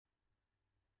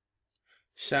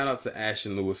Shout out to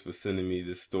Ashton Lewis for sending me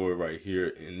this story right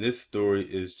here. And this story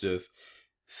is just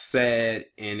sad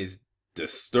and is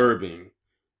disturbing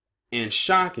and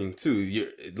shocking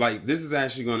too. This is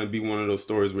actually going to be one of those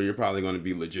stories where you're probably going to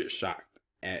be legit shocked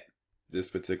at this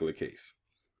particular case.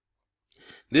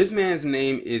 This man's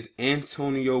name is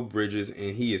Antonio Bridges,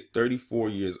 and he is 34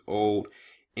 years old,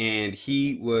 and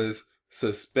he's a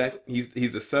suspect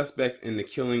in the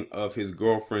killing of his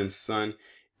girlfriend's son,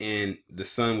 and the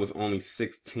son was only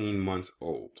 16 months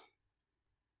old.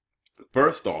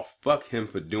 First off, fuck him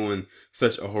for doing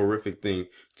such a horrific thing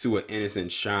to an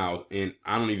innocent child, and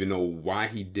I don't even know why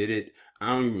he did it.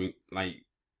 I don't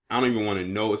even want to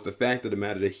know. It's the fact of the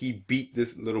matter that he beat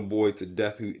this little boy to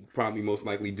death who probably most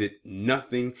likely did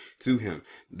nothing to him.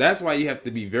 That's why you have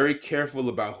to be very careful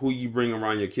about who you bring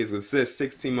around your kids. It says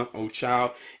 16-month-old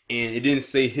child, and it didn't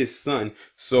say his son,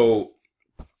 so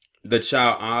the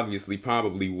child obviously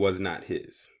probably was not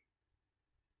his.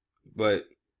 But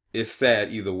it's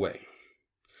sad either way.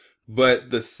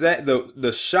 But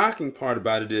the shocking part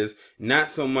about it is not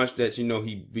so much that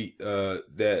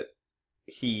that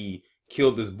he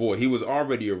killed this boy. He was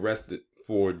already arrested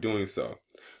for doing so.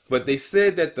 But they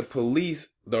said that the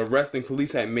arresting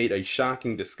police had made a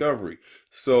shocking discovery.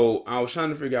 So I was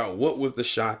trying to figure out what was the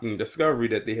shocking discovery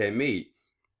that they had made.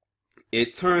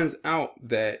 It turns out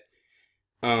that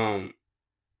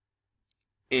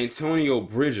Antonio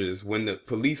Bridges, when the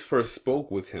police first spoke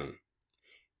with him,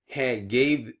 had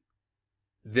gave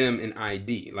them an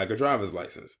ID, like a driver's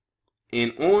license.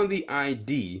 And on the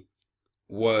ID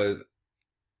was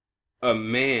a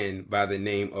man by the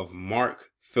name of Mark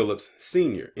Phillips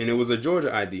Sr. And it was a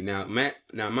Georgia ID. Now,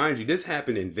 mind you, this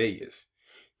happened in Vegas.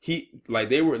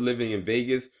 They were living in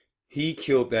Vegas. He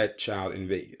killed that child in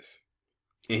Vegas.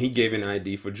 And he gave an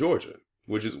ID for Georgia,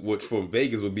 which for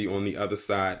Vegas would be on the other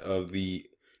side of the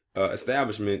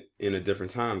establishment in a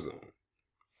different time zone.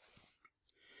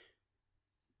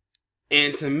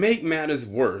 And to make matters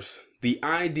worse, the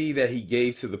ID that he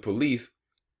gave to the police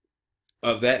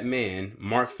of that man,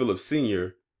 Mark Phillips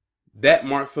Sr., that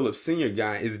Mark Phillips Sr.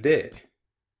 guy is dead.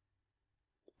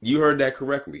 You heard that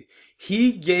correctly.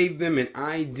 He gave them an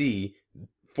ID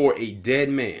for a dead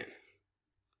man.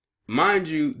 Mind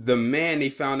you, the man they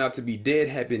found out to be dead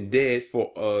had been dead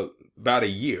for about a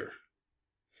year.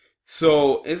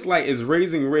 So it's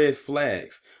raising red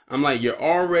flags. I'm like, you're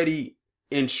already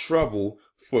in trouble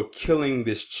for killing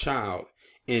this child,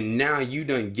 and now you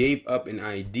done gave up an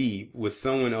ID with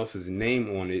someone else's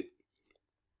name on it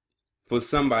for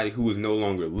somebody who is no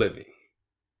longer living.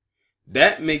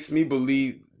 That makes me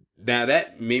believe, now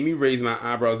that made me raise my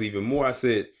eyebrows even more. I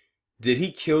said, did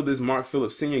he kill this Mark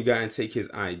Phillips Sr. guy and take his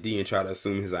ID and try to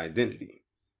assume his identity?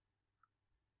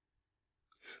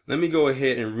 Let me go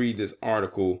ahead and read this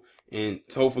article, and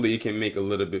hopefully it can make a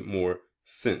little bit more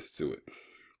sense to it.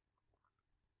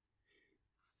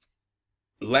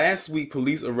 Last week,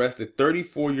 police arrested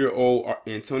 34-year-old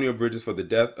Antonio Bridges for the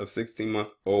death of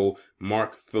 16-month-old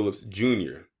Mark Phillips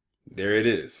Jr. There it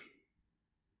is.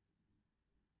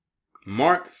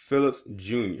 Mark Phillips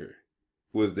Jr.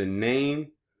 was the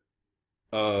name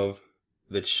of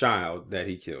the child that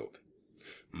he killed.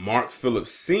 Mark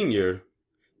Phillips Sr.,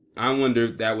 I wonder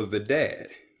if that was the dad.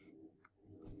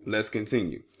 Let's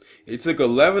continue. It took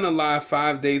 11 Alive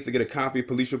 5 days to get a copy of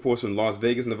police reports from Las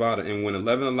Vegas, Nevada, and when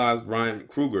 11 Alive's Ryan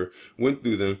Kruger went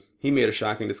through them, he made a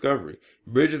shocking discovery.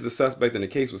 Bridges, the suspect in the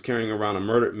case, was carrying around a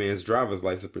murdered man's driver's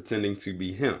license pretending to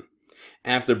be him.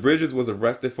 After Bridges was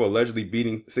arrested for allegedly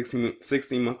beating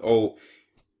 16-month-old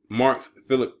Mark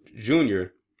Phillips Jr.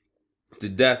 to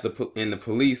death, and the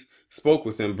police spoke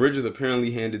with him, Bridges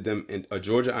apparently handed them a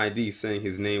Georgia ID saying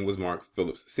his name was Mark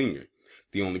Phillips Sr.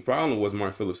 The only problem was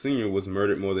Mark Phillips Sr. was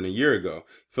murdered more than a year ago.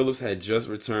 Phillips had just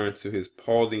returned to his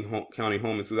Paulding County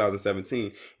home in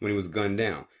 2017 when he was gunned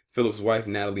down. Phillips' wife,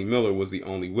 Natalie Miller, was the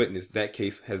only witness. That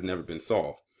case has never been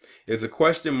solved. It's a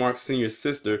question Mark Sr.'s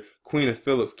sister, Queen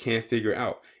Phillips, can't figure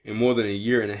out. And more than a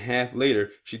year and a half later,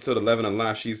 she told 11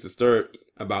 Alive she's disturbed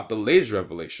about the latest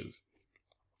revelations.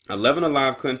 11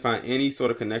 Alive couldn't find any sort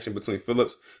of connection between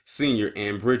Phillips Sr.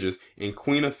 and Bridges, and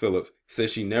Queen Phillips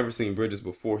says she never seen Bridges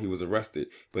before he was arrested,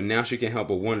 but now she can't help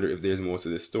but wonder if there's more to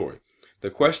this story.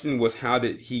 The question was, how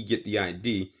did he get the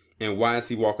ID, and why is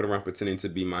he walking around pretending to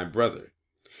be my brother?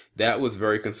 That was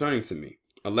very concerning to me.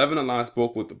 11 Alive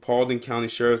spoke with the Paulding County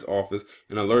Sheriff's Office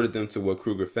and alerted them to what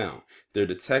Kruger found. Their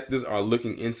detectives are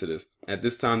looking into this. At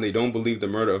this time, they don't believe the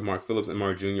murder of Mark Phillips and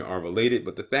Mark Jr. are related,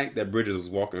 but the fact that Bridges was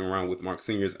walking around with Mark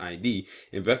Sr.'s ID,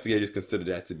 investigators consider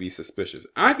that to be suspicious.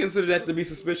 I consider that to be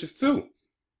suspicious too.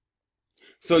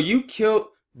 So you killed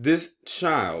this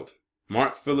child,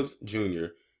 Mark Phillips Jr.,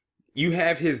 You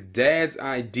have his dad's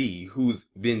ID, who's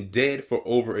been dead for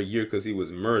over a year because he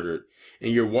was murdered,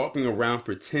 and you're walking around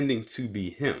pretending to be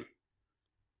him.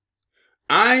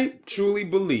 I truly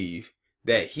believe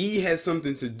that he has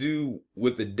something to do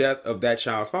with the death of that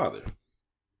child's father.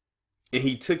 And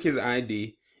he took his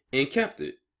ID and kept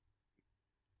it.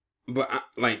 But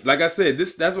like I said,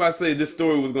 that's why I say this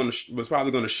story was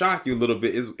probably gonna shock you a little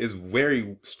bit. Is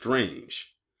very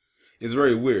strange. It's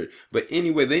very weird. But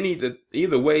anyway, they need to,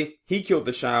 either way, he killed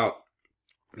the child.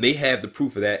 They have the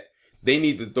proof of that. They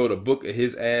need to throw the book at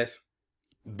his ass,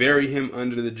 bury him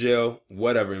under the jail,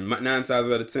 whatever. And 9 times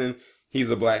out of 10,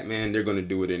 he's a black man. They're gonna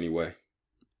do it anyway,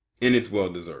 and it's well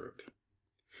deserved.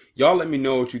 Y'all let me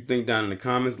know what you think down in the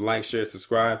comments. Like, share,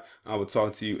 subscribe. I will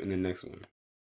talk to you in the next one.